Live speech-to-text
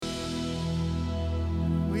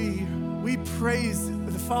praise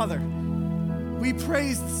the Father. We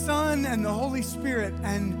praise the Son and the Holy Spirit.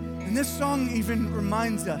 And this song even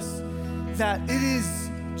reminds us that it is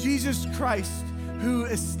Jesus Christ who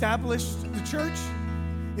established the church.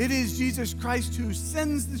 It is Jesus Christ who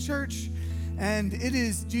sends the church. And it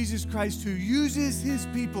is Jesus Christ who uses his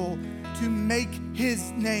people to make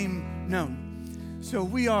his name known. So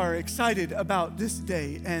we are excited about this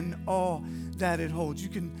day and all that it holds. You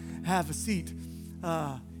can have a seat.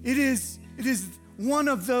 It is one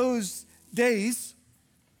of those days.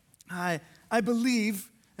 I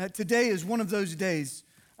believe that today is one of those days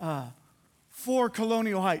for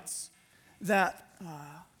Colonial Heights that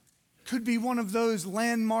could be one of those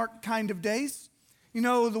landmark kind of days. You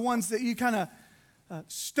know, the ones that you kind of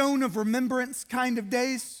stone of remembrance kind of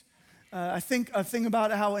days. I think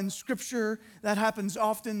about how in Scripture that happens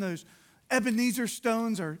often. Those Ebenezer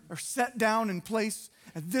stones are set down in place.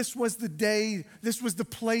 And this was the day, this was the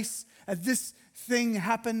place, and this thing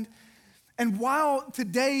happened. And while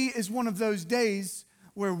today is one of those days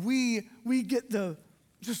where we get the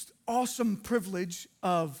just awesome privilege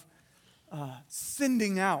of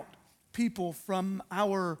sending out people from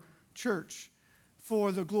our church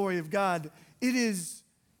for the glory of God, it is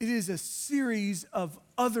a series of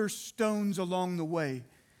other stones along the way.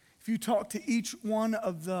 If you talk to each one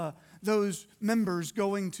of those members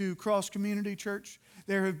going to Cross Community Church,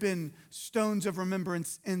 there have been stones of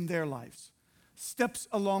remembrance in their lives, steps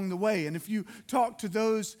along the way. And if you talk to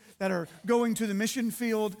those that are going to the mission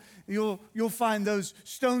field, you'll find those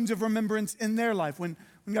stones of remembrance in their life. When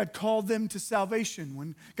God called them to salvation,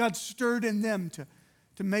 when God stirred in them to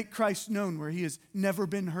make Christ known where he has never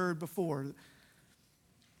been heard before.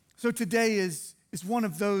 So today is one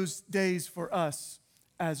of those days for us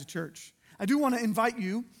as a church. I do want to invite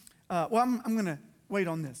you, I'm going to wait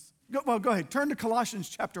on this. Go ahead, turn to Colossians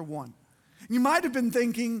chapter 1. You might have been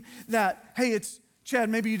thinking that, hey, it's Chad,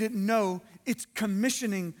 maybe you didn't know, it's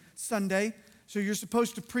Commissioning Sunday, so you're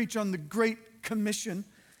supposed to preach on the Great Commission.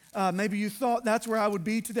 Maybe you thought that's where I would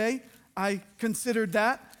be today. I considered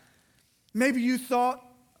that. Maybe you thought,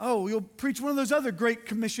 oh, you'll preach one of those other Great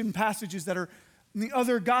Commission passages that are in the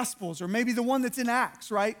other Gospels, or maybe the one that's in Acts,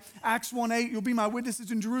 right? Acts 1:8, you'll be my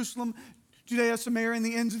witnesses in Jerusalem, Judea, Samaria, and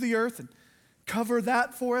the ends of the earth, and cover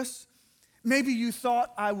that for us. Maybe you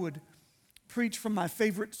thought I would preach from my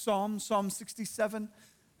favorite psalm, Psalm 67.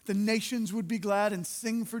 The nations would be glad and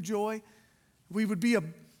sing for joy. We'd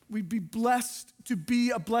be blessed to be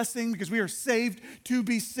a blessing because we are saved to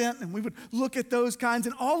be sent, and we would look at those kinds,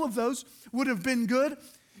 and all of those would have been good.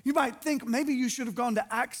 You might think maybe you should have gone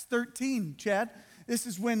to Acts 13, Chad. This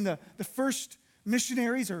is when the first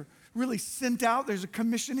missionaries are really sent out. There's a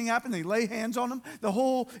commissioning happening. They lay hands on them, the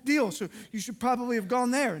whole deal. So you should probably have gone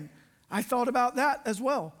there. And I thought about that as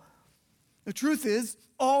well. The truth is,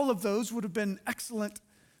 all of those would have been excellent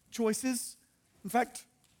choices. In fact,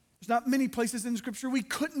 there's not many places in Scripture we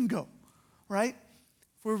couldn't go, right?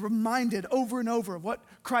 If we're reminded over and over of what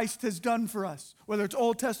Christ has done for us, whether it's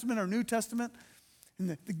Old Testament or New Testament,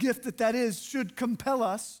 and the gift that is should compel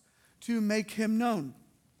us to make him known.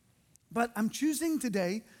 But I'm choosing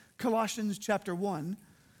today Colossians chapter 1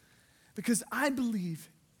 because I believe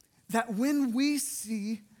that when we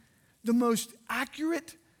see the most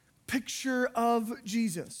accurate picture of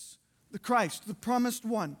Jesus, the Christ, the promised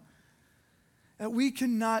one, that we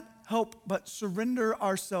cannot help but surrender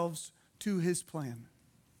ourselves to his plan.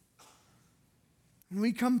 When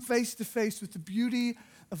we come face to face with the beauty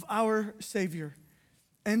of our Savior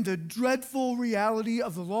and the dreadful reality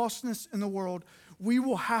of the lostness in the world, we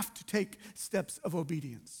will have to take steps of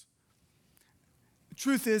obedience. The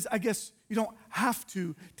truth is, I guess you don't have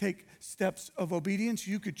to take steps of obedience.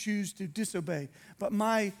 You could choose to disobey. But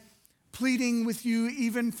my pleading with you,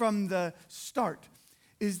 even from the start,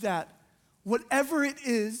 is that whatever it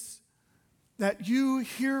is that you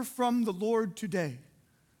hear from the Lord today,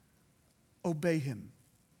 obey him.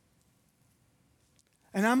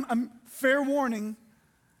 And I'm fair warning,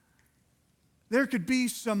 there could be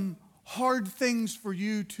some hard things for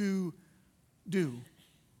you to do,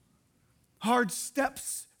 hard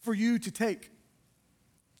steps for you to take,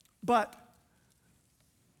 but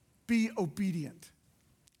be obedient.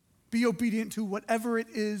 Be obedient to whatever it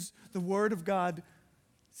is the Word of God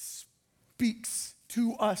speaks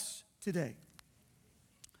to us today.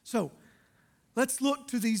 So let's look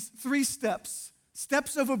to these 3 steps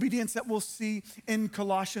of obedience that we'll see in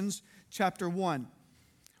Colossians chapter 1.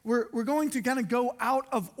 We're going to kind of go out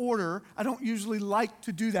of order. I don't usually like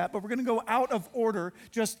to do that, but we're going to go out of order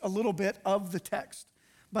just a little bit of the text.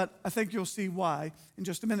 But I think you'll see why in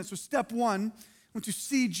just a minute. So step 1, I want to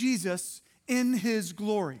see Jesus in his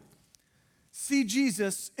glory. see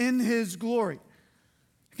Jesus in his glory.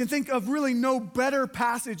 I can think of really no better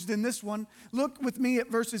passage than this one. Look with me at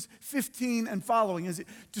verses 15 and following as it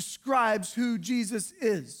describes who Jesus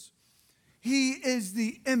is. He is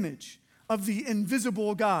the image of the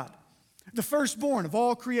invisible God, the firstborn of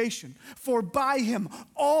all creation. For by him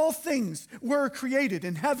all things were created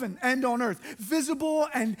in heaven and on earth, visible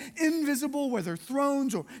and invisible, whether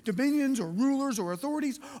thrones or dominions or rulers or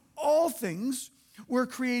authorities. All things were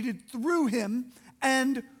created through him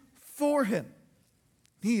and for him.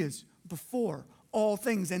 He is before all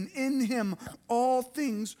things, and in him all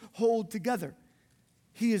things hold together.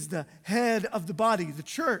 He is the head of the body, the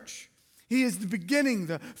church. He is the beginning,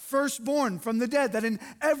 the firstborn from the dead, that in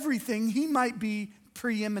everything he might be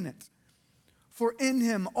preeminent. For in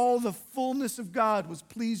him all the fullness of God was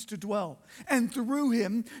pleased to dwell, and through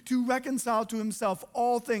him to reconcile to himself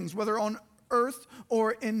all things, whether on earth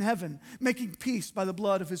or in heaven, making peace by the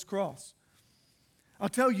blood of his cross. I'll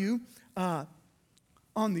tell you,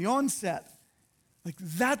 on the onset, like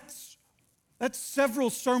that's several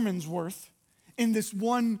sermons worth in this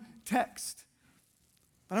one text.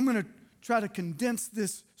 But I'm going to try to condense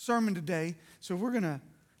this sermon today, so we're going to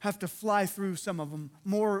have to fly through some of them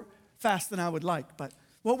more fast than I would like. But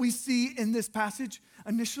what we see in this passage,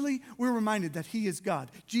 initially, we're reminded that he is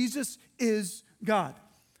God. Jesus is God.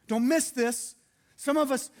 Don't miss this. Some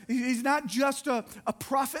of us, he's not just a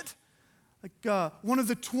prophet, like one of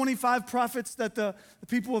the 25 prophets that the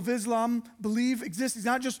people of Islam believe exist. He's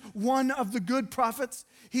not just one of the good prophets.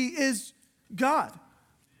 He is God,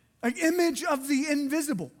 an image of the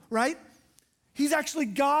invisible, right? He's actually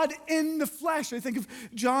God in the flesh. I think of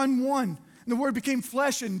John 1. And the Word became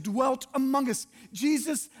flesh and dwelt among us.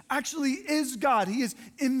 Jesus actually is God. He is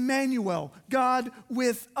Emmanuel, God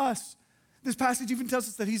with us. This passage even tells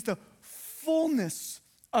us that he's the fullness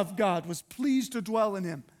of God, was pleased to dwell in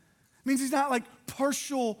him. It means he's not like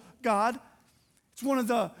partial God. It's one of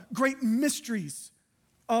the great mysteries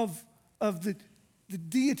of the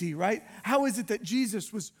deity, right? How is it that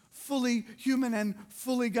Jesus was fully human and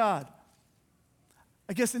fully God?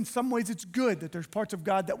 I guess in some ways it's good that there's parts of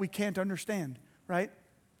God that we can't understand, right?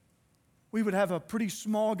 We would have a pretty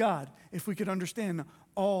small God if we could understand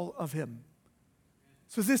all of him.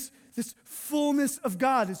 So this fullness of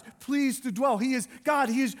God is pleased to dwell. He is God.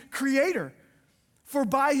 He is creator. For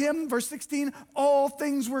by him, verse 16, all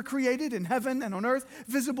things were created in heaven and on earth,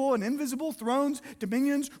 visible and invisible, thrones,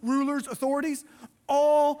 dominions, rulers, authorities.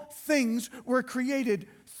 All things were created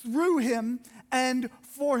through him and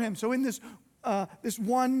for him. So in this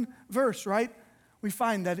one verse, right, we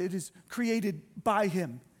find that it is created by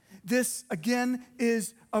him. This, again,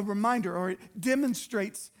 is a reminder, or it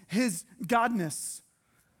demonstrates his godness.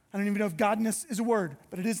 I don't even know if godness is a word,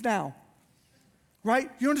 but it is now. Right?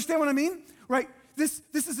 You understand what I mean? Right? This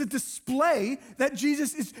is a display that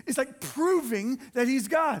Jesus is like proving that he's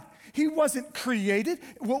God. He wasn't created.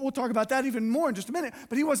 We'll talk about that even more in just a minute.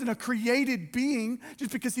 But he wasn't a created being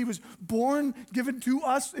just because he was born, given to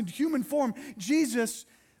us in human form. Jesus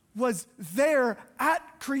was there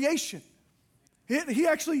at creation. He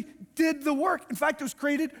actually did the work. In fact, it was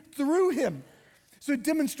created through him. So it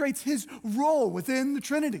demonstrates his role within the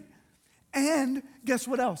Trinity. And guess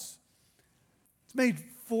what else? It's made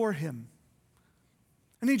for him.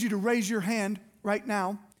 I need you to raise your hand right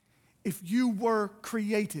now if you were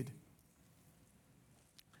created.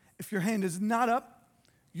 If your hand is not up,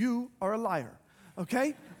 you are a liar,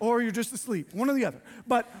 okay? Or you're just asleep, one or the other.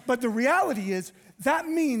 But the reality is that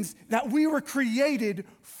means that we were created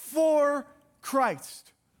for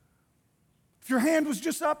Christ. If your hand was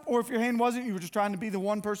just up, or if your hand wasn't, you were just trying to be the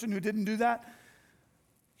one person who didn't do that,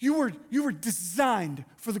 you were designed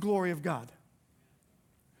for the glory of God.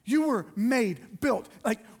 You were made, built.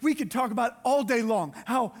 Like, we could talk about all day long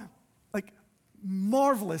how, like,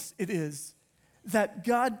 marvelous it is that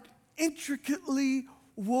God intricately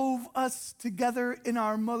wove us together in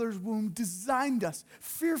our mother's womb, designed us,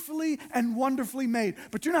 fearfully and wonderfully made.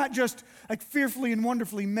 But you're not just, like, fearfully and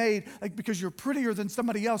wonderfully made, like, because you're prettier than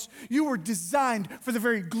somebody else. You were designed for the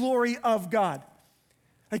very glory of God.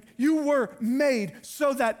 Like, you were made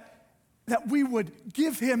so that we would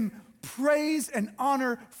give him praise and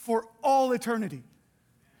honor for all eternity.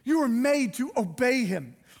 You were made to obey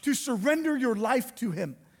him, to surrender your life to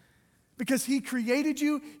him. Because he created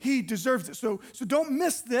you, he deserves it. So don't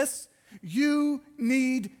miss this. You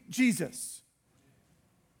need Jesus.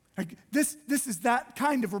 Like, this is that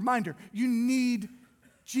kind of reminder. You need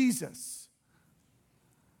Jesus.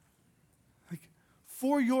 Like,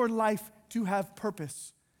 for your life to have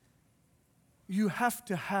purpose, you have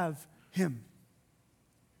to have him,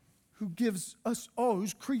 who gives us all,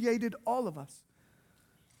 who's created all of us.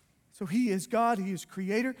 So he is God, he is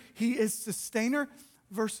creator, he is sustainer.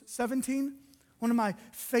 Verse 17, one of my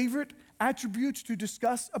favorite attributes to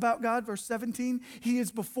discuss about God, verse 17, he is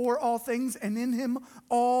before all things, and in him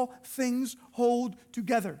all things hold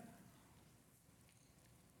together.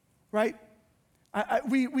 Right?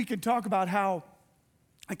 We could talk about how,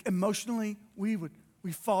 like, emotionally we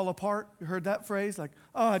fall apart. You heard that phrase? Like,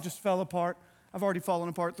 oh, I just fell apart. I've already fallen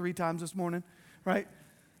apart 3 times this morning, right?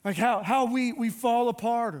 Like how we fall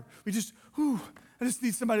apart, or we just, I just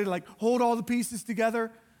need somebody to like hold all the pieces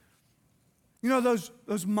together. You know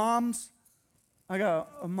those moms? I got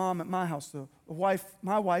a mom at my house,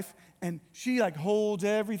 my wife, and she like holds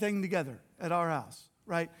everything together at our house,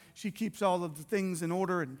 right? She keeps all of the things in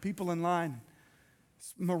order and people in line.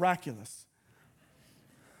 It's miraculous.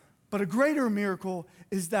 But a greater miracle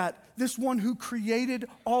is that this one who created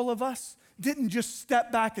all of us didn't just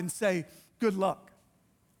step back and say, good luck.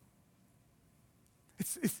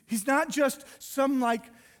 He's not just some like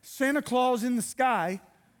Santa Claus in the sky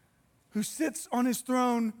who sits on his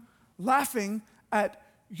throne laughing at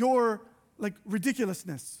your like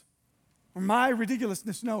ridiculousness or my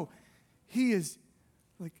ridiculousness. No, he is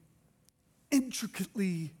like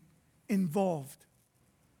intricately involved.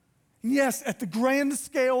 And yes, at the grand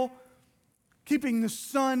scale, keeping the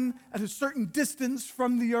sun at a certain distance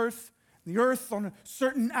from the earth on a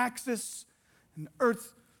certain axis, and the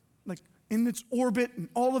earth like in its orbit and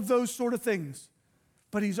all of those sort of things.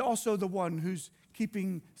 But he's also the one who's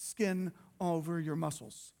keeping skin over your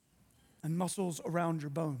muscles and muscles around your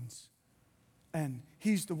bones. And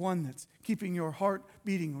he's the one that's keeping your heart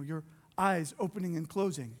beating or your eyes opening and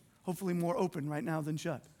closing, hopefully more open right now than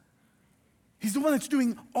shut. He's the one that's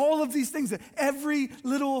doing all of these things, every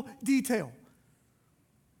little detail.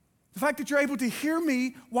 The fact that you're able to hear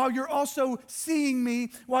me while you're also seeing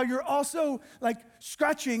me, while you're also like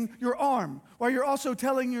scratching your arm, while you're also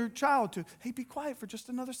telling your child to, hey, be quiet for just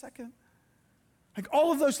another second. Like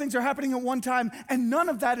all of those things are happening at one time, and none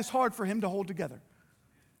of that is hard for him to hold together.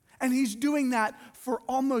 And he's doing that for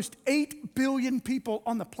almost 8 billion people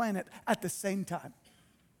on the planet at the same time.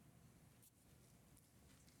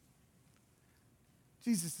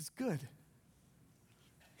 Jesus is good.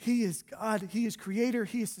 He is God, he is creator,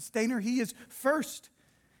 he is sustainer, he is first.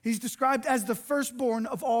 He's described as the firstborn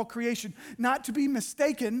of all creation. Not to be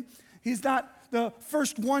mistaken, he's not the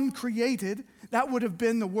first one created. That would have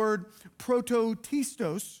been the word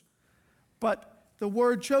prototistos, but the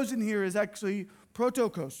word chosen here is actually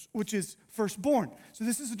protokos, which is firstborn. So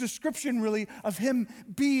this is a description really of him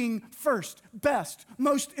being first, best,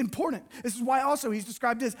 most important. This is why also he's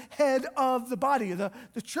described as head of the body, the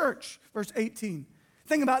church, verse 18.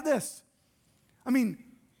 Think about this. I mean,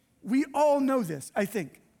 we all know this, I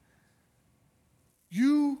think.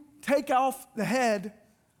 You take off the head,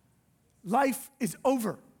 life is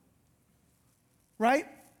over. Right?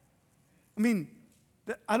 I mean,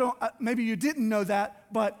 maybe you didn't know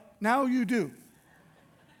that, but now you do.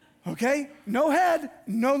 Okay? No head,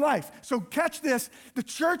 no life. So catch this. The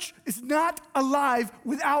church is not alive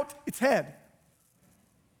without its head.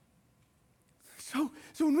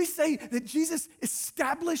 So when we say that Jesus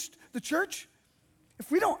established the church,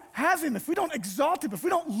 if we don't have him, if we don't exalt him, if we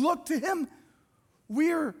don't look to him,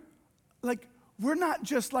 we're not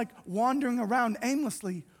just like wandering around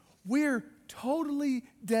aimlessly. We're totally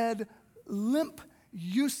dead, limp,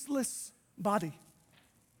 useless body.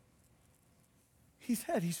 He's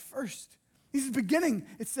head, he's first. He's the beginning,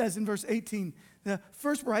 it says in verse 18. The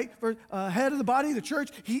first, right, head of the body, the church,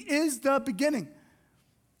 he is the beginning.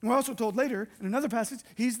 And we're also told later in another passage,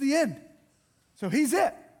 he's the end. So he's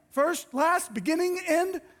it. First, last, beginning,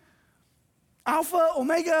 end, Alpha,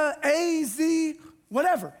 Omega, A, Z,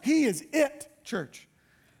 whatever. He is it, church.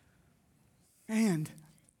 And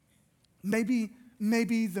maybe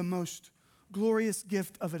the most glorious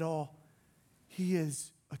gift of it all, he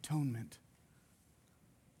is atonement.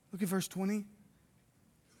 Look at verse 20.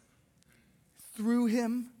 Through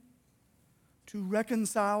him to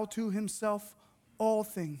reconcile to himself all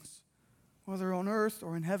things, whether on earth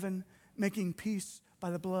or in heaven, making peace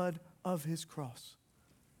by the blood of his cross.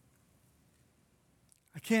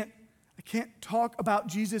 I can't talk about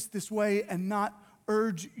Jesus this way and not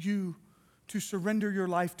urge you to surrender your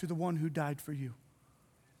life to the one who died for you.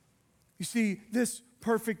 You see, this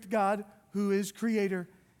perfect God who is creator,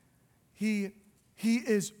 he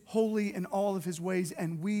is holy in all of his ways,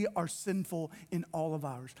 and we are sinful in all of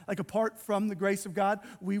ours. Like apart from the grace of God,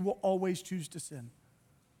 we will always choose to sin.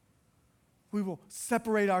 We will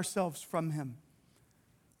separate ourselves from him.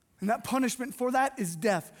 And that punishment for that is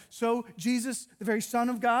death. So Jesus, the very Son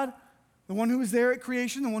of God, the one who is there at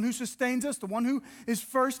creation, the one who sustains us, the one who is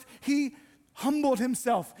first, he humbled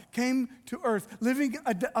himself, came to earth, living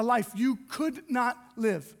a life you could not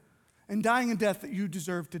live, and dying a death that you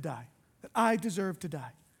deserve to die, that I deserve to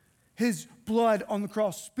die. His blood on the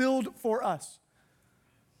cross spilled for us.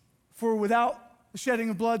 For without the shedding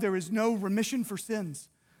of blood, there is no remission for sins.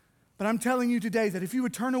 But I'm telling you today that if you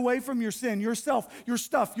would turn away from your sin, yourself, your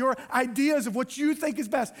stuff, your ideas of what you think is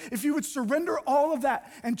best, if you would surrender all of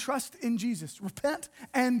that and trust in Jesus, repent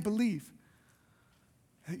and believe,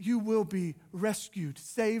 that you will be rescued,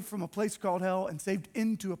 saved from a place called hell and saved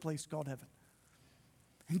into a place called heaven.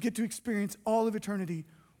 And get to experience all of eternity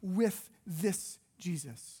with this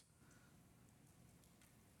Jesus.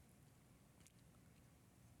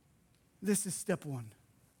 This is step one.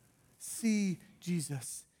 See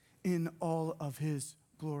Jesus in all of his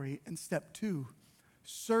glory. And step two,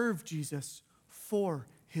 serve Jesus for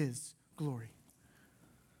his glory.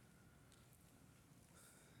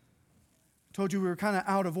 I told you we were kind of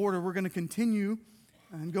out of order. We're going to continue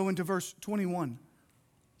and go into verse 21.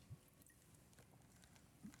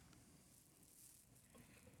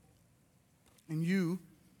 And you,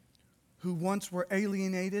 who once were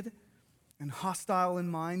alienated and hostile in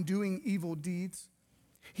mind, doing evil deeds,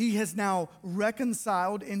 he has now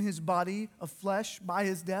reconciled in his body of flesh by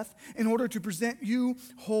his death in order to present you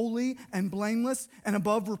holy and blameless and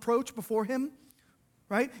above reproach before him.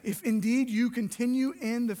 Right? If indeed you continue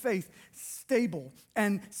in the faith, stable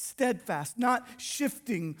and steadfast, not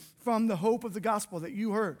shifting from the hope of the gospel that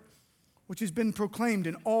you heard, which has been proclaimed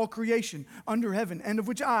in all creation under heaven, and of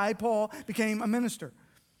which I, Paul, became a minister.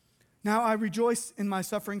 Now I rejoice in my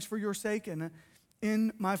sufferings for your sake, and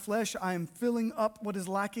in my flesh I am filling up what is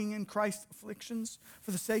lacking in Christ's afflictions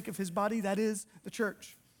for the sake of his body, that is, the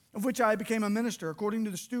church, of which I became a minister according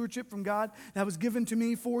to the stewardship from God that was given to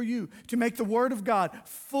me for you, to make the word of God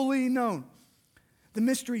fully known, the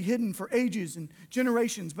mystery hidden for ages and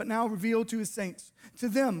generations, but now revealed to his saints. To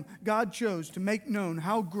them God chose to make known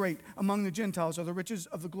how great among the Gentiles are the riches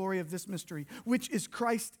of the glory of this mystery, which is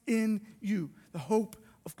Christ in you, the hope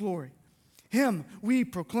of glory. Him we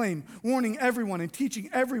proclaim, warning everyone and teaching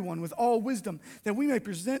everyone with all wisdom, that we may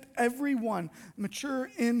present everyone mature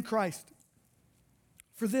in Christ.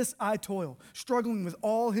 For this I toil, struggling with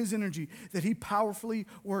all his energy that he powerfully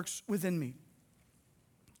works within me.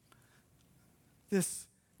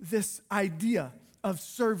 This idea of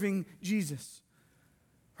serving Jesus,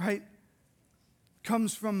 right,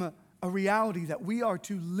 comes from a reality that we are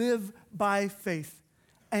to live by faith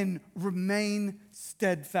and remain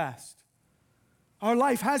steadfast. Our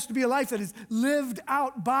life has to be a life that is lived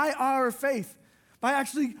out by our faith, by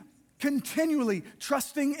actually continually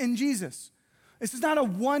trusting in Jesus. This is not a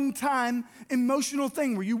one-time emotional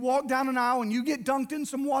thing where you walk down an aisle and you get dunked in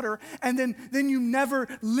some water and then you never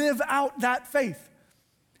live out that faith.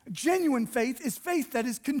 Genuine faith is faith that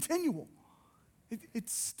is continual. It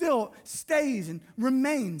still stays and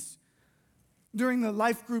remains. During the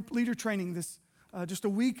life group leader training just a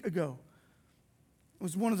week ago, it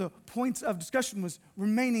was one of the points of discussion was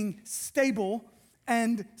remaining stable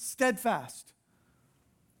and steadfast.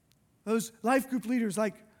 Those life group leaders,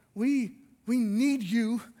 we need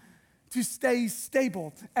you to stay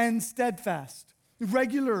stable and steadfast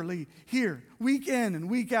regularly here, week in and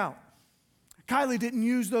week out. Kylie didn't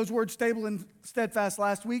use those words stable and steadfast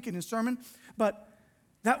last week in his sermon, but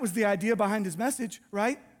that was the idea behind his message,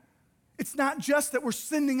 right? It's not just that we're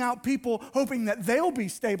sending out people hoping that they'll be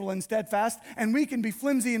stable and steadfast and we can be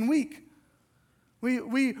flimsy and weak.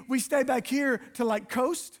 We stay back here to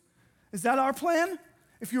coast. Is that our plan?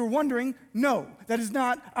 If you were wondering, no, that is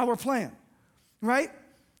not our plan, right?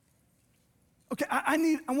 Okay, I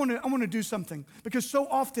want to do something because so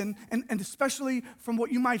often, and especially from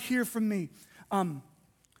what you might hear from me, I'm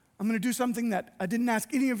going to do something that I didn't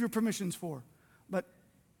ask any of your permissions for, but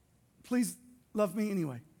please love me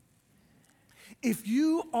anyway. If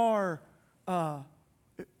you are a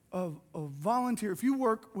volunteer, if you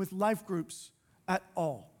work with life groups at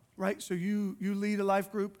all, right? So you lead a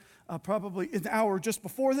life group probably in the hour just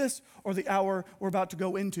before this or the hour we're about to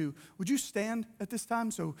go into. Would you stand at this time?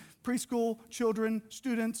 So preschool, children,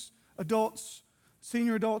 students, adults,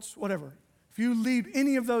 senior adults, whatever. If you lead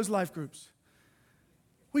any of those life groups,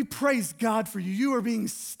 we praise God for you. You are being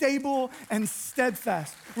stable and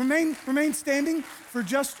steadfast. Remain standing for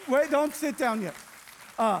wait, don't sit down yet.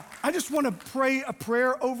 I just want to pray a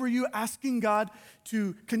prayer over you, asking God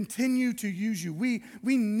to continue to use you. We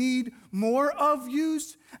need more of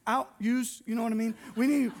yous, you know what I mean? We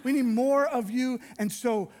need more of you, and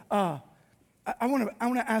so I want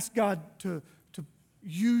to ask God to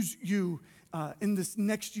use you in this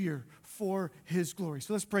next year for his glory.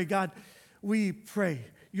 So let's pray. God, we pray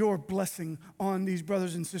your blessing on these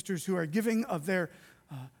brothers and sisters who are giving of their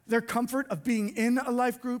comfort of being in a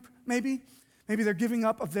life group, maybe. Maybe they're giving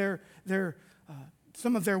up of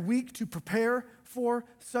some of their week to prepare for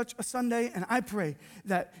such a Sunday. And I pray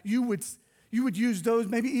that you would use those,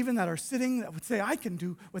 maybe even that are sitting, that would say, I can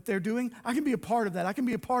do what they're doing. I can be a part of that. I can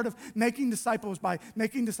be a part of making disciples by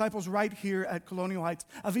making disciples right here at Colonial Heights,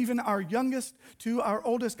 of even our youngest to our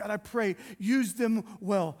oldest. God, I pray, use them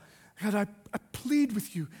well. God, I plead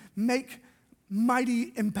with you, make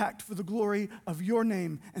mighty impact for the glory of your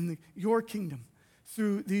name and your kingdom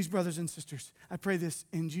through these brothers and sisters. I pray this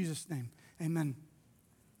in Jesus' name. Amen.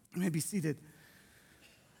 You may be seated.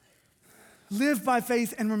 Live by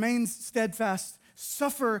faith and remain steadfast.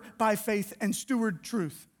 Suffer by faith and steward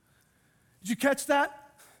truth. Did you catch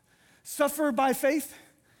that? Suffer by faith.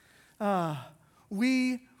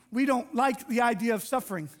 We don't like the idea of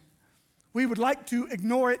suffering. We would like to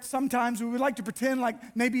ignore it sometimes. We would like to pretend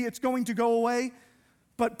like maybe it's going to go away.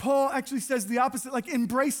 But Paul actually says the opposite, like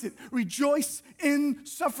embrace it. Rejoice in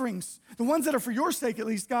sufferings. The ones that are for your sake, at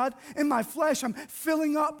least, God. In my flesh, I'm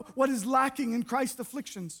filling up what is lacking in Christ's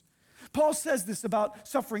afflictions. Paul says this about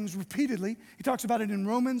sufferings repeatedly. He talks about it in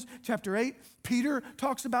Romans chapter 8. Peter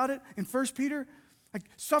talks about it in 1 Peter. Like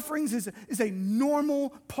sufferings is a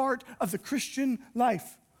normal part of the Christian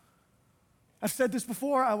life. I've said this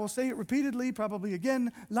before. I will say it repeatedly, probably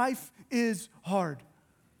again. Life is hard.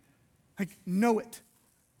 Like, know it.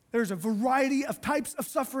 There's a variety of types of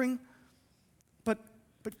suffering, but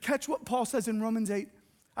catch what Paul says in Romans 8.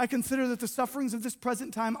 I consider that the sufferings of this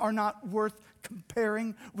present time are not worth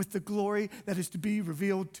comparing with the glory that is to be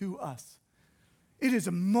revealed to us. It is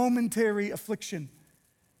a momentary affliction.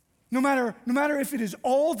 No matter if it is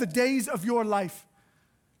all the days of your life,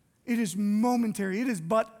 it is momentary. It is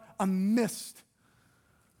but a mist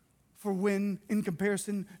for when, in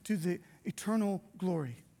comparison to the eternal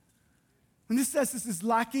glory. When this says this is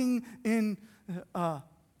lacking in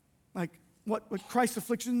what Christ's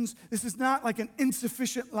afflictions, this is not like an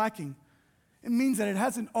insufficient lacking. It means that it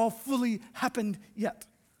hasn't all fully happened yet.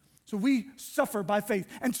 So we suffer by faith.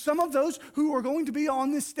 And some of those who are going to be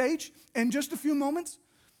on this stage in just a few moments,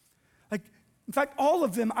 in fact, all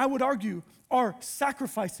of them, I would argue, are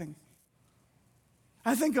sacrificing.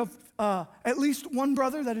 I think of at least one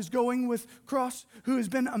brother that is going with Cross who has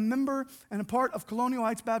been a member and a part of Colonial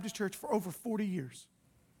Heights Baptist Church for over 40 years.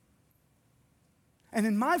 And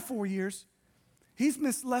in my 4 years, he's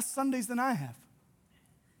missed less Sundays than I have.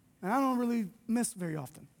 And I don't really miss very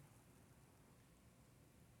often.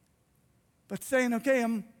 But saying, okay,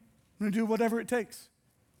 I'm going to do whatever it takes.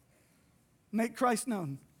 Make Christ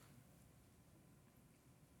known.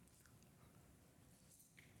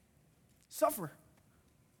 Suffer.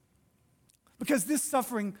 Because this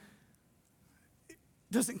suffering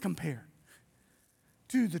doesn't compare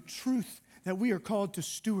to the truth that we are called to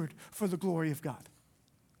steward for the glory of God.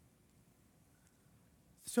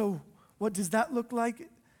 So what does that look like? It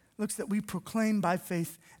looks that we proclaim by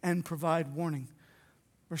faith and provide warning.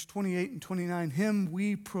 Verse 28 and 29, him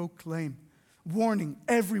we proclaim, warning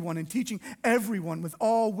everyone and teaching everyone with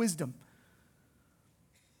all wisdom.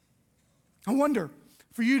 I wonder,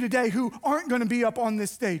 for you today who aren't going to be up on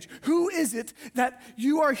this stage, who is it that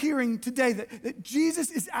you are hearing today that Jesus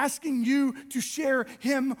is asking you to share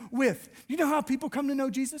him with? You know how people come to know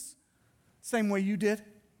Jesus? Same way you did.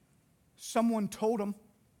 Someone told them.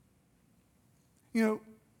 You know,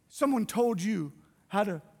 someone told you how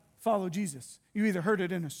to follow Jesus. You either heard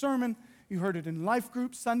it in a sermon, you heard it in life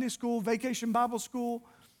group, Sunday school, vacation Bible school.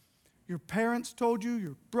 Your parents told you,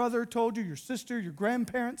 your brother told you, your sister, your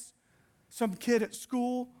grandparents. Some kid at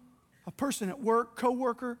school, a person at work,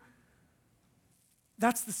 coworker.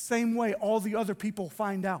 That's the same way all the other people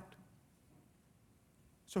find out.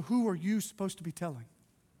 So who are you supposed to be telling?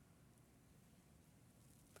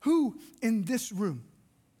 Who in this room,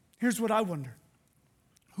 here's what I wonder.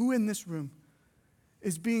 Who in this room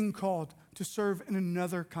is being called to serve in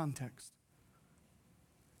another context?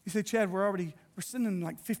 You say, Chad, we're sending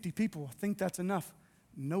like 50 people. I think that's enough.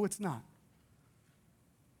 No, it's not.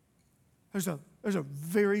 There's a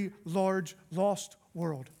very large lost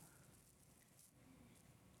world.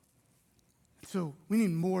 So we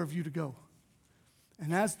need more of you to go.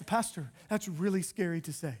 And as the pastor, that's really scary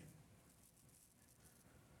to say.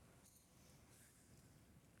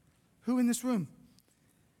 Who in this room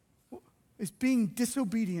is being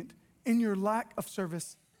disobedient in your lack of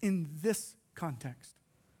service in this context?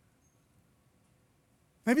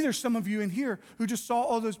 Maybe there's some of you in here who just saw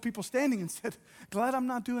all those people standing and said, glad I'm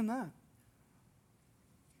not doing that.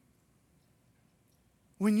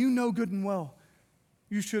 When you know good and well,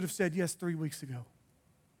 you should have said yes 3 weeks ago.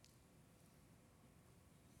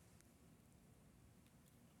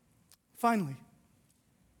 Finally,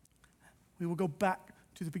 we will go back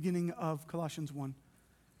to the beginning of Colossians 1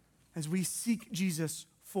 as we seek Jesus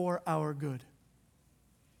for our good.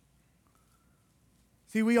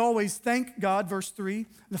 See, we always thank God, verse 3,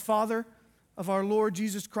 the Father of our Lord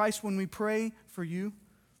Jesus Christ, when we pray for you,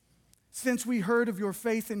 since we heard of your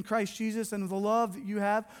faith in Christ Jesus and of the love that you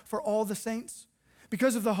have for all the saints.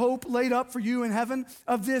 Because of the hope laid up for you in heaven,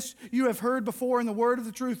 of this you have heard before in the word of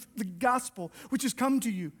the truth, the gospel, which has come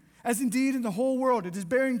to you, as indeed in the whole world it is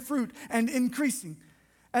bearing fruit and increasing,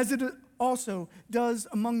 as it also does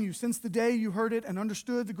among you, since the day you heard it and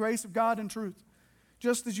understood the grace of God and truth,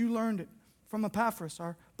 just as you learned it from Epaphras,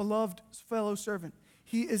 our beloved fellow servant.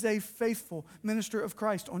 He is a faithful minister of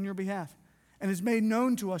Christ on your behalf, and has made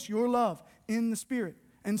known to us your love in the Spirit.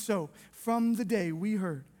 And so, from the day we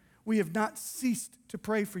heard, we have not ceased to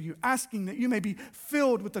pray for you, asking that you may be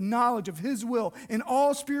filled with the knowledge of His will in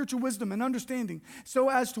all spiritual wisdom and understanding, so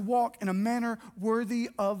as to walk in a manner worthy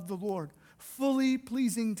of the Lord, fully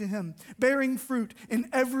pleasing to Him, bearing fruit in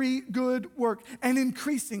every good work and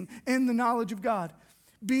increasing in the knowledge of God,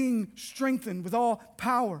 being strengthened with all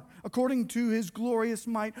power according to His glorious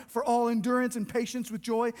might, for all endurance and patience with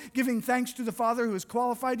joy, giving thanks to the Father who has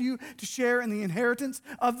qualified you to share in the inheritance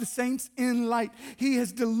of the saints in light. He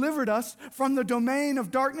has delivered us from the domain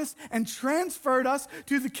of darkness and transferred us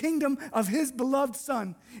to the kingdom of His beloved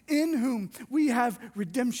Son, in whom we have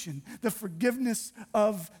redemption, the forgiveness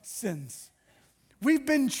of sins. We've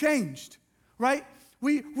been changed, right?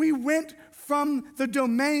 We went from the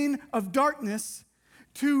domain of darkness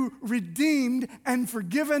to redeemed and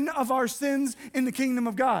forgiven of our sins in the kingdom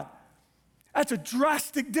of God. That's a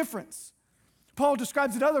drastic difference. Paul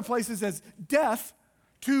describes it other places as death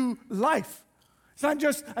to life. It's not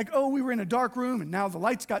just like, oh, we were in a dark room and now the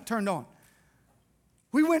lights got turned on.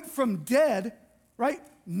 We went from dead, right,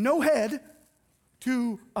 no head,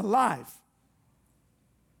 to alive.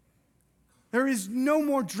 There is no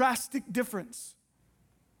more drastic difference.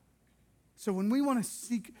 So when we want to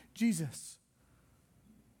seek Jesus,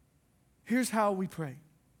 here's how we pray.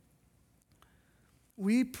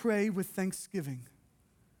 We pray with thanksgiving,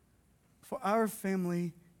 for our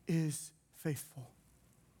family is faithful.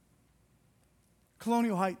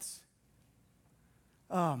 Colonial Heights.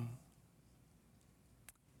 There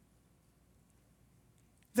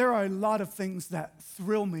are a lot of things that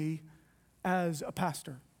thrill me as a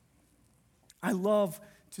pastor. I love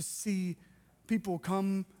to see people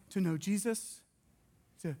come to know Jesus,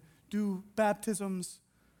 to do baptisms.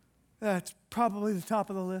 That's probably the top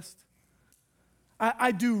of the list.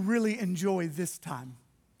 I do really enjoy this time.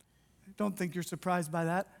 I don't think you're surprised by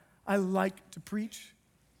that. I like to preach.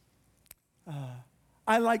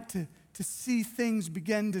 I like to see things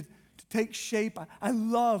begin to take shape. I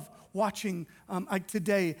love watching like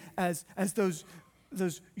today as those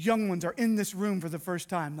young ones are in this room for the first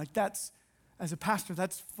time. Like that's, as a pastor,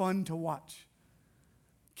 that's fun to watch.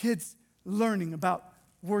 Kids learning about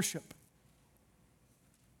worship.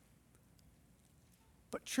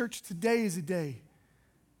 But church, today is a day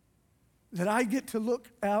that I get to look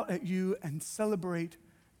out at you and celebrate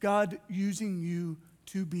God using you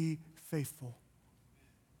to be faithful.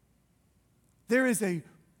 There is a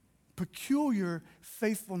peculiar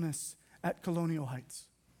faithfulness at Colonial Heights.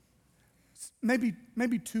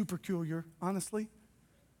 Maybe too peculiar, honestly.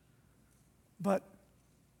 But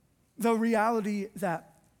the reality that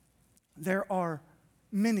there are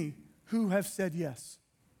many who have said yes.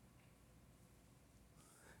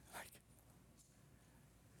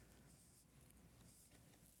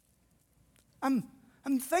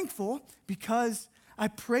 I'm thankful because I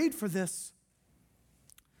prayed for this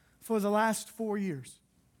for the last 4 years.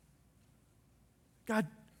 God,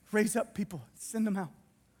 raise up people, send them out.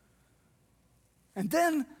 And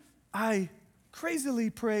then I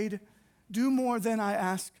crazily prayed, do more than I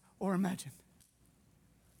ask or imagine.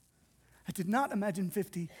 I did not imagine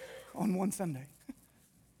 50 on one Sunday.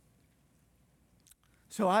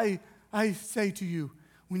 So I say to you,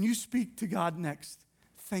 when you speak to God next,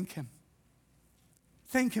 thank Him.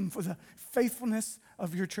 Thank Him for the faithfulness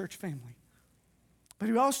of your church family. But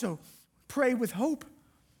we also pray with hope.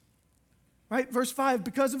 Right? Verse 5,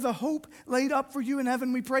 because of the hope laid up for you in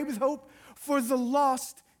heaven, we pray with hope, for the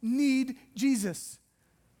lost need Jesus.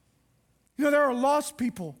 You know, there are lost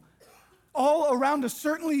people all around us,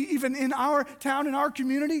 certainly even in our town, in our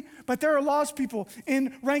community, but there are lost people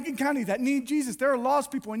in Rankin County that need Jesus. There are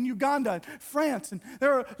lost people in Uganda, France, and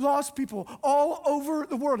there are lost people all over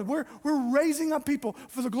the world. We're raising up people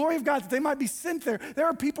for the glory of God that they might be sent there. There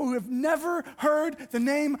are people who have never heard the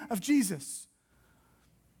name of Jesus.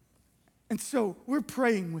 And so we're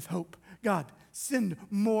praying with hope. God, send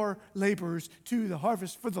more laborers to the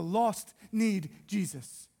harvest, for the lost need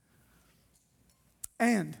Jesus.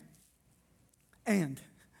 And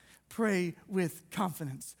pray with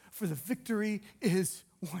confidence, for the victory is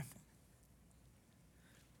won.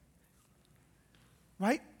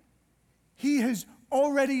 Right? He has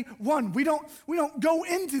already won. We don't go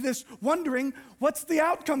into this wondering what's the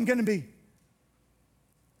outcome going to be.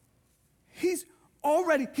 He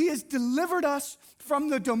has delivered us from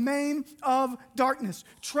the domain of darkness,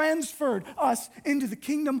 transferred us into the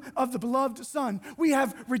kingdom of the beloved Son. We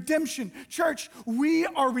have redemption. Church, we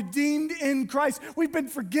are redeemed in Christ. We've been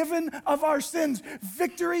forgiven of our sins.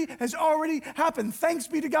 Victory has already happened. Thanks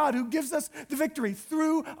be to God who gives us the victory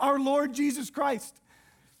through our Lord Jesus Christ.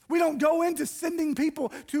 We don't go into sending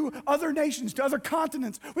people to other nations, to other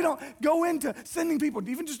continents. We don't go into sending people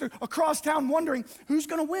even just across town wondering who's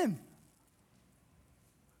going to win.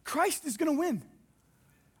 Christ is going to win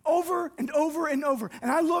over and over and over.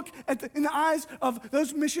 And I look in the eyes of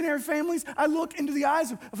those missionary families, I look into the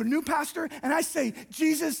eyes of a new pastor, and I say,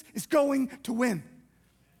 Jesus is going to win.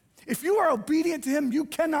 If you are obedient to him, you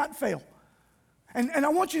cannot fail. And I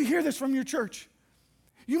want you to hear this from your church.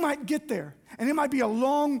 You might get there, and it might be a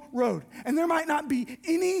long road, and there might not be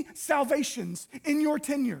any salvations in your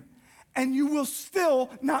tenure, and you will still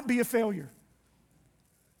not be a failure.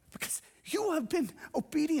 Because you have been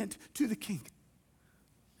obedient to the King.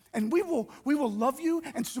 And we will love you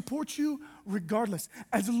and support you regardless,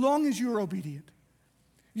 as long as you're obedient.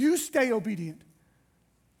 You stay obedient.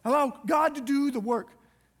 Allow God to do the work.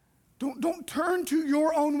 Don't turn to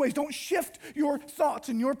your own ways. Don't shift your thoughts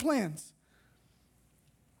and your plans.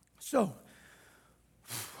 So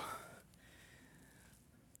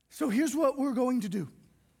here's what we're going to do.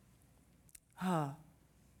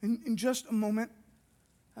 In just a moment,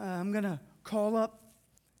 I'm going to call up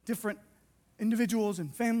different individuals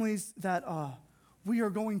and families that we are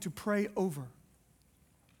going to pray over.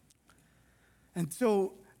 And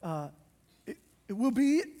so it will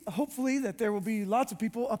be, hopefully, that there will be lots of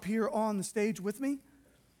people up here on the stage with me.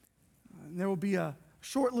 And there will be a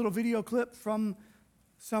short little video clip from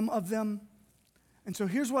some of them. And so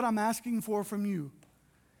here's what I'm asking for from you,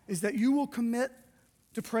 is that you will commit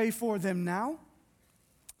to pray for them now,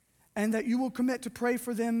 and that you will commit to pray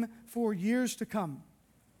for them for years to come.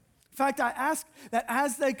 In fact, I ask that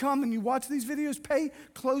as they come and you watch these videos, pay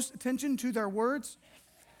close attention to their words.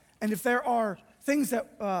 And if there are things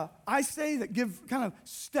that I say that give kind of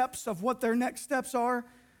steps of what their next steps are,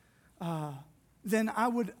 then I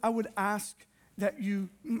would ask that you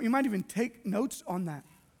might even take notes on that.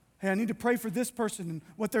 Hey, I need to pray for this person and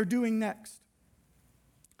what they're doing next.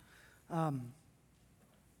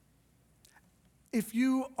 If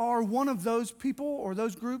you are one of those people or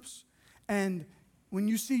those groups, and when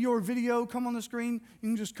you see your video come on the screen, you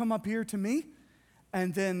can just come up here to me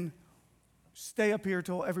and then stay up here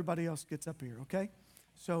till everybody else gets up here, okay?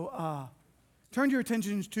 So turn your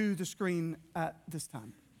attentions to the screen at this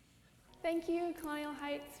time. Thank you, Colonial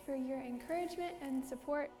Heights, for your encouragement and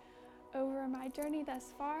support over my journey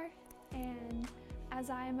thus far. And as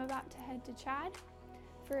I am about to head to Chad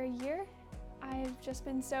for a year, I've just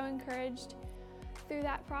been so encouraged through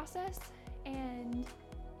that process, and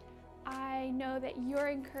I know that your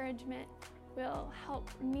encouragement will help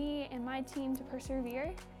me and my team to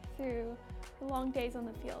persevere through the long days on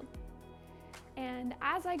the field. And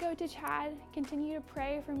as I go to Chad, continue to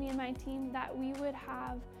pray for me and my team that we would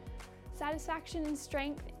have satisfaction and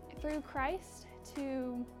strength through Christ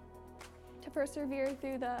to persevere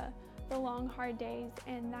through the long, hard days,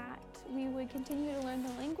 and that we would continue to learn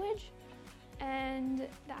the language, and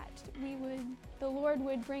that the Lord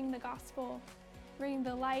would bring the gospel, bring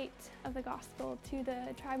the light of the gospel to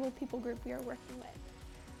the tribal people group we are working with.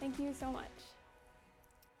 Thank you so much.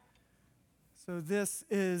 So this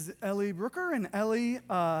is Ellie Brooker, and Ellie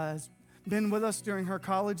has been with us during her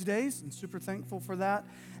college days, and super thankful for that.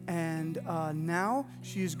 And now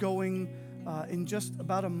she is going in just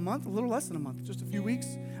about a month, a little less than a month, just a few weeks,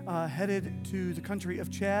 headed to the country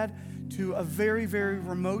of Chad, to a very, very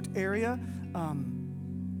remote area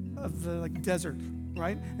of the desert,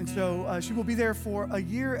 right? And so she will be there for a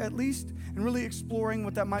year at least, and really exploring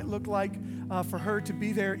what that might look like for her to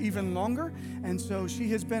be there even longer. And so she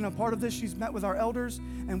has been a part of this. She's met with our elders,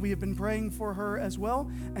 and we have been praying for her as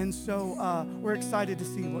well. And so we're excited to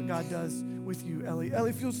see what God does with you, Ellie. Ellie,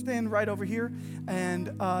 if you'll stand right over here, and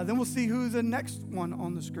then we'll see who the next one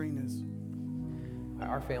on the screen is.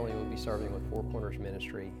 Our family will be serving with Four Corners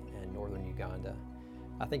Ministry in northern Uganda.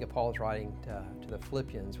 I think of Paul's writing to the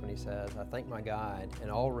Philippians when he says, I thank my God in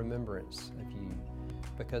all remembrance of you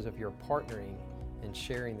because of your partnering in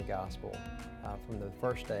sharing the gospel from the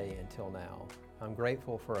first day until now. I'm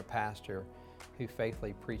grateful for a pastor who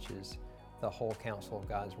faithfully preaches the whole counsel of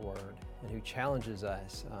God's Word and who challenges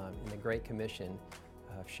us in the Great Commission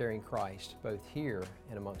of sharing Christ both here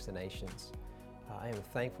and amongst the nations. I am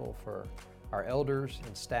thankful for our elders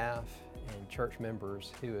and staff and church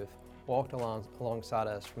members who have walked alongside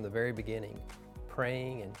us from the very beginning,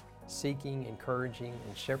 praying and seeking, encouraging,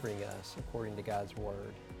 and shepherding us according to God's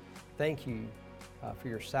Word. Thank you for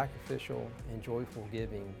your sacrificial and joyful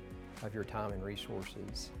giving of your time and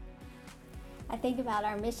resources. I think about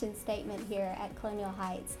our mission statement here at Colonial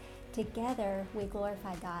Heights. Together we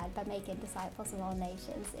glorify God by making disciples of all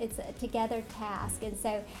nations. It's a together task, and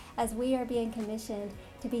so as we are being commissioned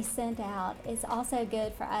to be sent out, it's also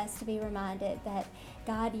good for us to be reminded that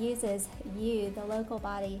God uses you, the local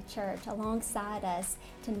body church, alongside us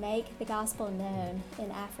to make the gospel known in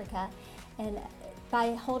Africa. And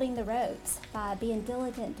by holding the ropes, by being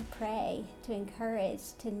diligent to pray, to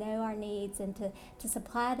encourage, to know our needs, and to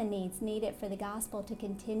supply the needs needed for the gospel to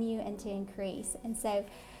continue and to increase. And so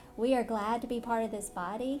we are glad to be part of this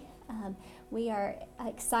body. We are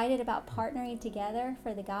excited about partnering together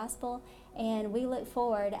for the gospel, and we look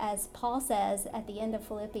forward, as Paul says at the end of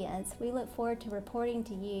Philippians, we look forward to reporting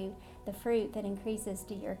to you the fruit that increases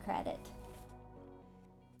to your credit.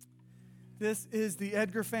 This is the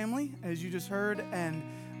Edgar family, as you just heard, and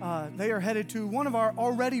they are headed to one of our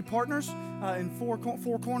already partners in Four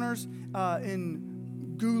Corners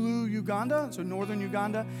in Gulu, Uganda, so northern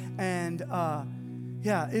Uganda. And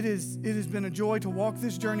it has been a joy to walk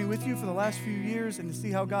this journey with you for the last few years and to see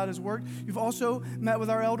how God has worked. You've also met with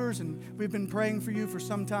our elders, and we've been praying for you for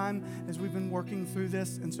some time as we've been working through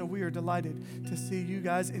this. And so we are delighted to see you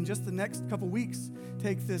guys in just the next couple weeks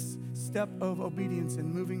take this step of obedience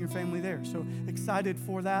and moving your family there. So excited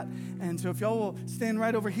for that. And so if y'all will stand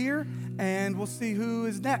right over here, and we'll see who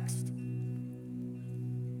is next.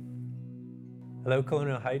 Hello,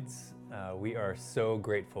 Colonial Heights. We are so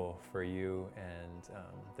grateful for you and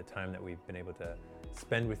the time that we've been able to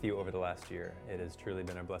spend with you over the last year. It has truly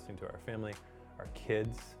been a blessing to our family, our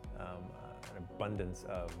kids. An abundance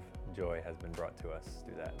of joy has been brought to us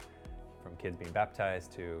through that, from kids being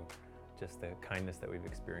baptized to just the kindness that we've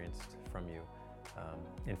experienced from you.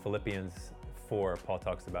 In Philippians 4, Paul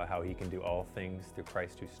talks about how he can do all things through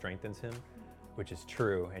Christ who strengthens him, which is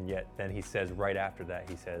true, and yet then he says right after that,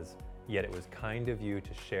 he says, "Yet it was kind of you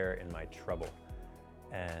to share in my trouble."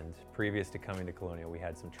 And previous to coming to Colonial, we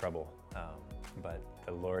had some trouble, but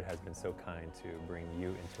the Lord has been so kind to bring you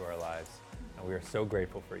into our lives, and we are so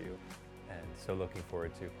grateful for you and so looking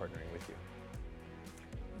forward to partnering with you.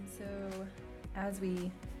 And so as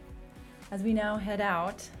we now head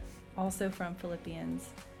out, also from Philippians,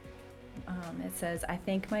 it says, "I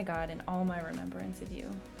thank my God in all my remembrance of you,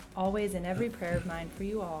 always in every prayer of mine for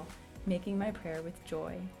you all, making my prayer with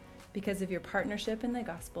joy, because of your partnership in the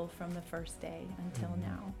gospel from the first day until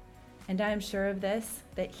now. And I am sure of this,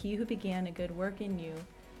 that he who began a good work in you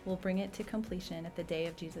will bring it to completion at the day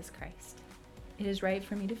of Jesus Christ. It is right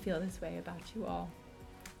for me to feel this way about you all,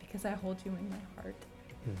 because I hold you in my heart."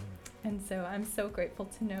 And so I'm so grateful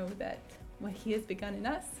to know that what he has begun in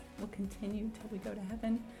us will continue till we go to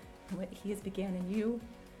heaven, and what he has began in you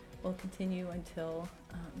will continue until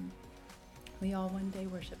we all one day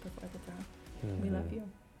worship before the throne. We love you.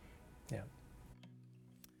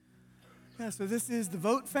 Yeah, so this is the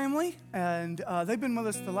Vote family, and they've been with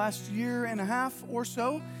us the last year and a half or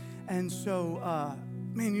so. And so,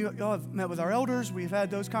 y'all have met with our elders. We've had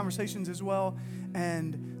those conversations as well,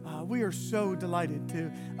 and we are so delighted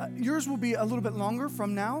to. Yours will be a little bit longer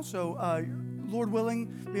from now, so Lord willing,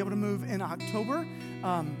 be able to move in October.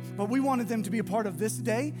 But we wanted them to be a part of this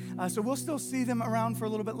day, so we'll still see them around for a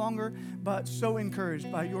little bit longer, but so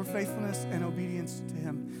encouraged by your faithfulness and obedience to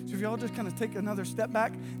him. So if y'all just kind of take another step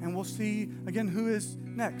back, and we'll see, again, who is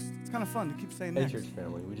next. It's kind of fun to keep saying next. Hey, church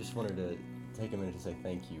family, we just wanted to take a minute to say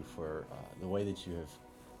thank you for the way that you have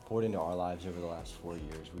poured into our lives over the last 4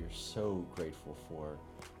 years. We are so grateful for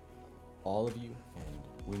all of you, and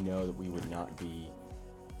we know that we would not be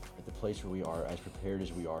at the place where we are, as prepared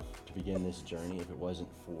as we are to begin this journey, if it wasn't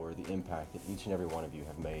for the impact that each and every one of you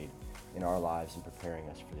have made in our lives in preparing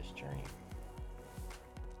us for this journey.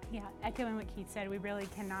 Yeah, echoing what Keith said, we really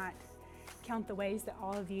cannot count the ways that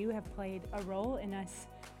all of you have played a role in us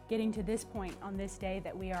getting to this point on this day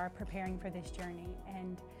that we are preparing for this journey.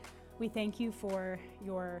 And we thank you for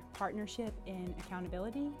your partnership in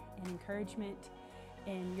accountability and encouragement,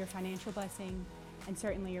 in your financial blessing, and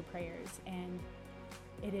certainly your prayers. And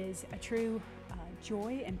it is a true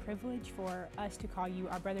joy and privilege for us to call you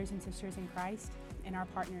our brothers and sisters in Christ and our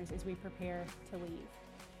partners as we prepare to leave.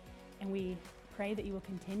 And we pray that you will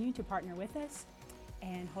continue to partner with us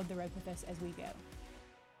and hold the rope with us as we go.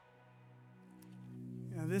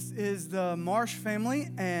 This is the Marsh family,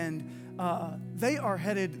 and they are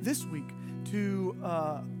headed this week to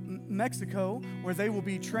Mexico, where they will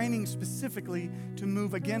be training specifically to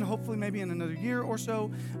move again, hopefully maybe in another year or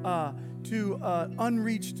so, to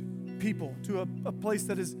unreached people, to a place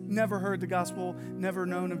that has never heard the gospel, never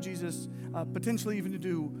known of Jesus, potentially even to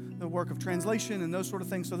do the work of translation and those sort of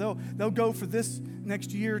things. So they'll go for this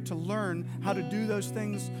next year to learn how to do those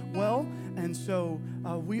things well. And so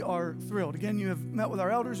we are thrilled. Again, you have met with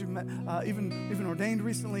our elders, you've met, even ordained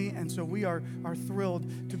recently, and so we are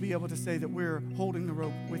thrilled to be able to say that we're holding the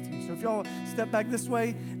rope with you. So if y'all step back this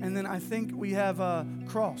way, and then I think we have a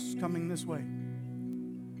cross coming this way.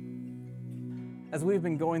 As we've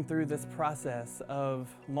been going through this process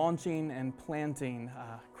of launching and planting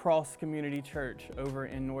Cross Community Church over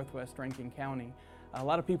in Northwest Rankin County, a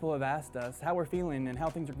lot of people have asked us how we're feeling and how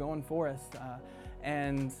things are going for us.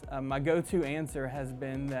 And my go-to answer has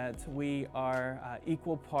been that we are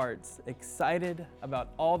equal parts excited about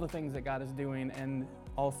all the things that God is doing and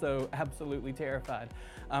also absolutely terrified.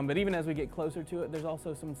 But even as we get closer to it, there's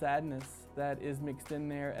also some sadness that is mixed in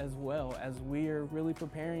there as well, as we are really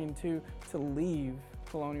preparing to leave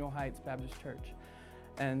Colonial Heights Baptist Church.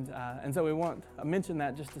 And so we want to mention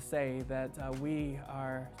that just to say that we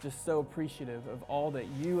are just so appreciative of all that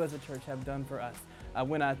you as a church have done for us.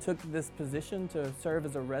 When I took this position to serve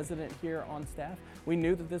as a resident here on staff, we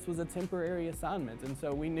knew that this was a temporary assignment. And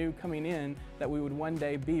so we knew coming in that we would one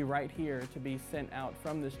day be right here to be sent out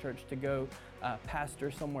from this church to go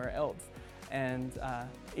pastor somewhere else. And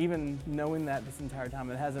even knowing that this entire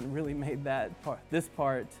time, it hasn't really made this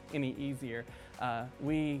part any easier.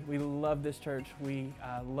 We love this church. We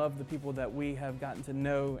love the people that we have gotten to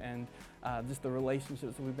know and just the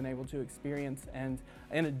relationships that we've been able to experience. And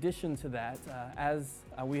in addition to that, as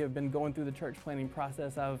we have been going through the church planning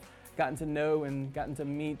process, I've gotten to know and gotten to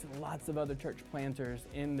meet lots of other church planters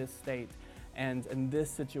in this state. And in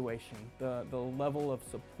this situation, the level of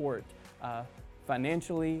support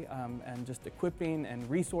financially and just equipping and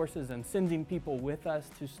resources and sending people with us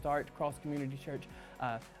to start Cross Community Church,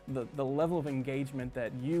 the level of engagement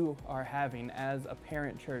that you are having as a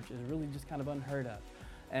parent church is really just kind of unheard of.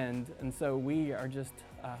 And so we are just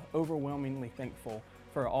overwhelmingly thankful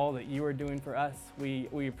for all that you are doing for us.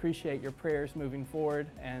 We appreciate your prayers moving forward,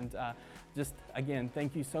 and just again,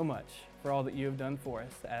 thank you so much for all that you have done for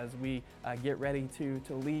us as we get ready to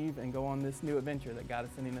leave and go on this new adventure that God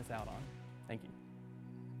is sending us out on. Thank you.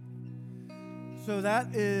 So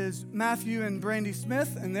that is Matthew and Brandy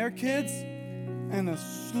Smith and their kids and a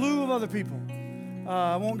slew of other people.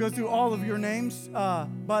 I won't go through all of your names,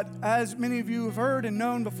 but as many of you have heard and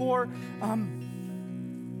known before,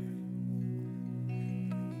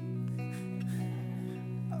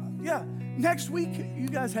 next week you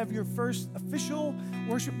guys have your first official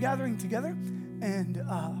worship gathering together, and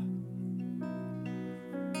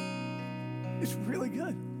it's really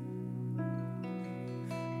good.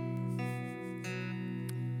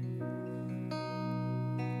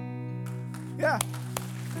 Yeah.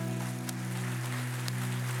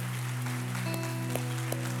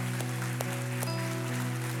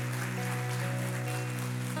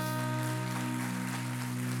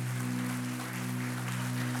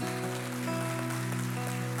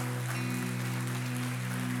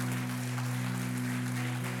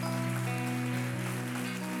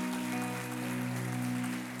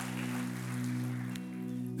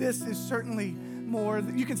 This is certainly more,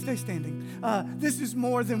 you can stay standing. This is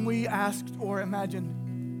more than we asked or imagined.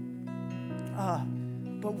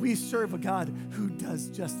 But we serve a God who does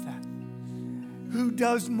just that. Who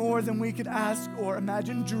does more than we could ask or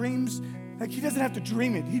imagine. Dreams, like he doesn't have to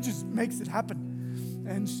dream it. He just makes it happen.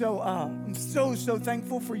 And so I'm so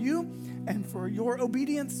thankful for you and for your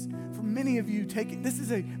obedience. For many of you this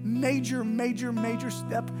is a major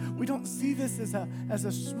step. We don't see this as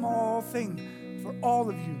a small thing for all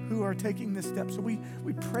of you who are taking this step. So we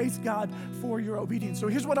praise God for your obedience. So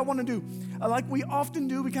here's what I want to do. Like we often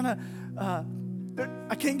do, we kind of,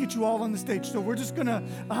 I can't get you all on the stage, so we're just going to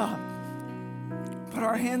put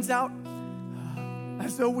our hands out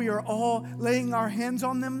as though we are all laying our hands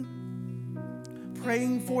on them,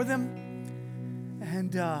 praying for them.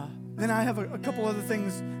 And then I have a couple other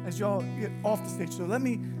things as y'all get off the stage. So let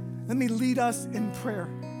me lead us in prayer.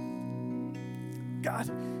 God,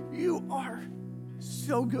 you are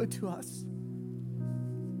so good to us.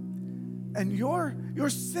 And your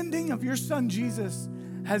sending of your son Jesus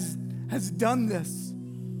has done this.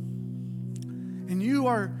 And you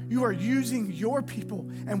are using your people,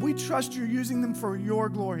 and we trust you're using them for your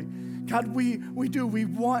glory. God, we do. We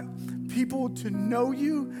want people to know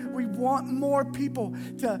you. We want more people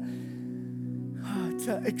to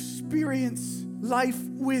experience life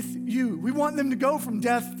with you. We want them to go from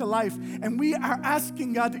death to life. And we are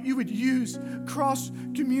asking, God, that you would use Cross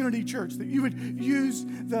Community Church, that you would use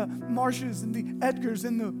the Marshes and the Edgars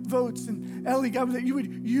and the Votes and Ellie, God, that you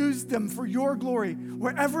would use them for your glory.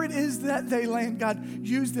 Wherever it is that they land, God,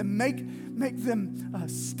 use them. Make them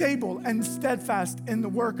stable and steadfast in the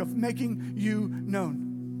work of making you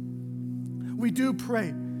known. We do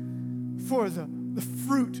pray for the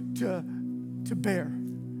fruit to bear.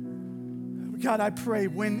 God, I pray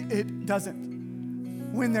when it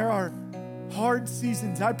doesn't, when there are hard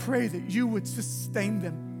seasons, I pray that you would sustain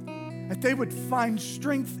them, that they would find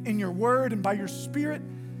strength in your word and by your Spirit,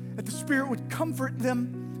 that the Spirit would comfort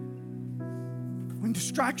them. When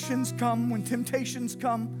distractions come, when temptations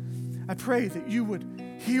come, I pray that you would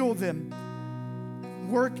heal them,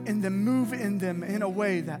 work in them, move in them in a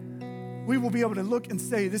way that we will be able to look and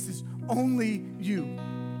say, this is only you.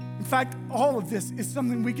 In fact, all of this is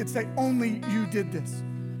something we could say, only you did this.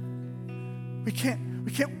 We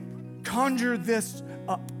can't conjure this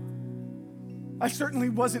up. I certainly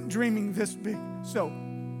wasn't dreaming this big. So,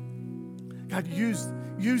 God, use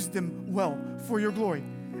them well for your glory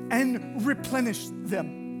and replenish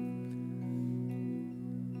them.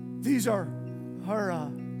 These are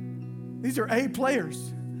A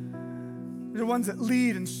players. They're the ones that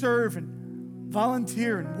lead and serve and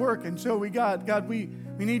volunteer and work. And so we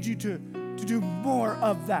need you to do more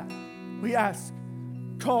of that. We ask,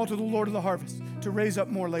 call to the Lord of the harvest to raise up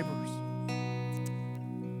more laborers.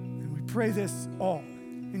 And we pray this all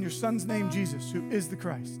in your Son's name, Jesus, who is the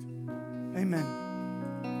Christ.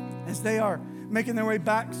 Amen. As they are making their way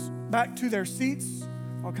back to their seats,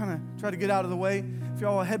 I'll kind of try to get out of the way. If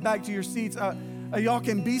y'all head back to your seats, y'all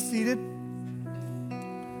can be seated.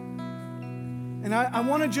 And I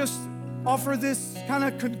want to just offer this kind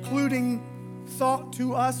of concluding thought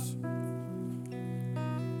to us.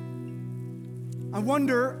 I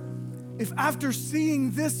wonder if after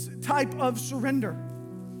seeing this type of surrender,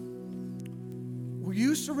 will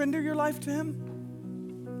you surrender your life to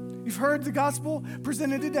Him? You've heard the gospel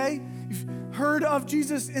presented today. You've heard of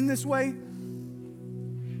Jesus in this way.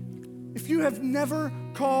 If you have never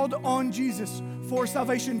called on Jesus for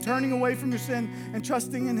salvation, turning away from your sin and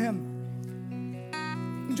trusting in Him,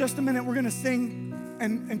 in just a minute we're going to sing.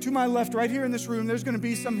 And to my left, right here in this room, there's going to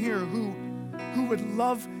be some here who would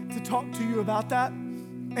love to talk to you about that,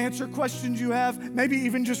 answer questions you have, maybe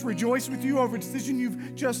even just rejoice with you over a decision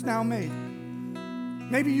you've just now made.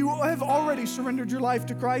 Maybe you have already surrendered your life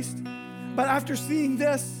to Christ, but after seeing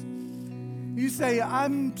this, you say,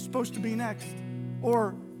 I'm supposed to be next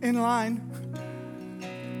or in line.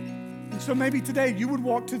 And so maybe today you would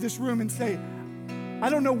walk to this room and say, I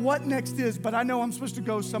don't know what next is, but I know I'm supposed to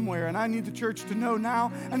go somewhere, and I need the church to know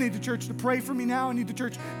now. I need the church to pray for me now. I need the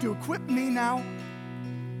church to equip me now.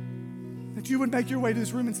 That you would make your way to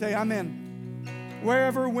this room and say, I'm in,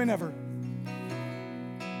 wherever, whenever.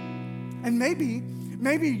 And maybe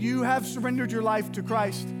you have surrendered your life to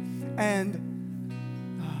Christ, and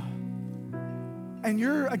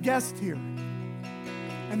you're a guest here.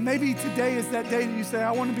 And maybe today is that day that you say,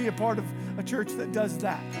 I want to be a part of a church that does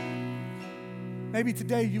that. Maybe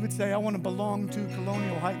today you would say, I want to belong to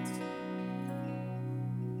Colonial Heights.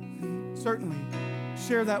 And certainly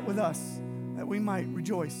share that with us, that we might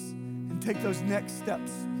rejoice and take those next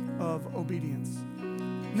steps of obedience.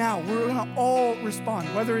 Now, we're going to all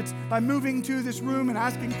respond, whether it's by moving to this room and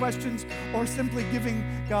asking questions or simply giving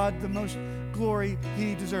God the most glory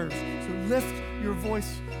He deserves. So lift your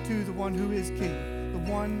voice to the one who is King, the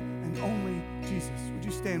one and only Jesus. Would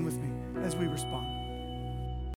you stand with me as we respond?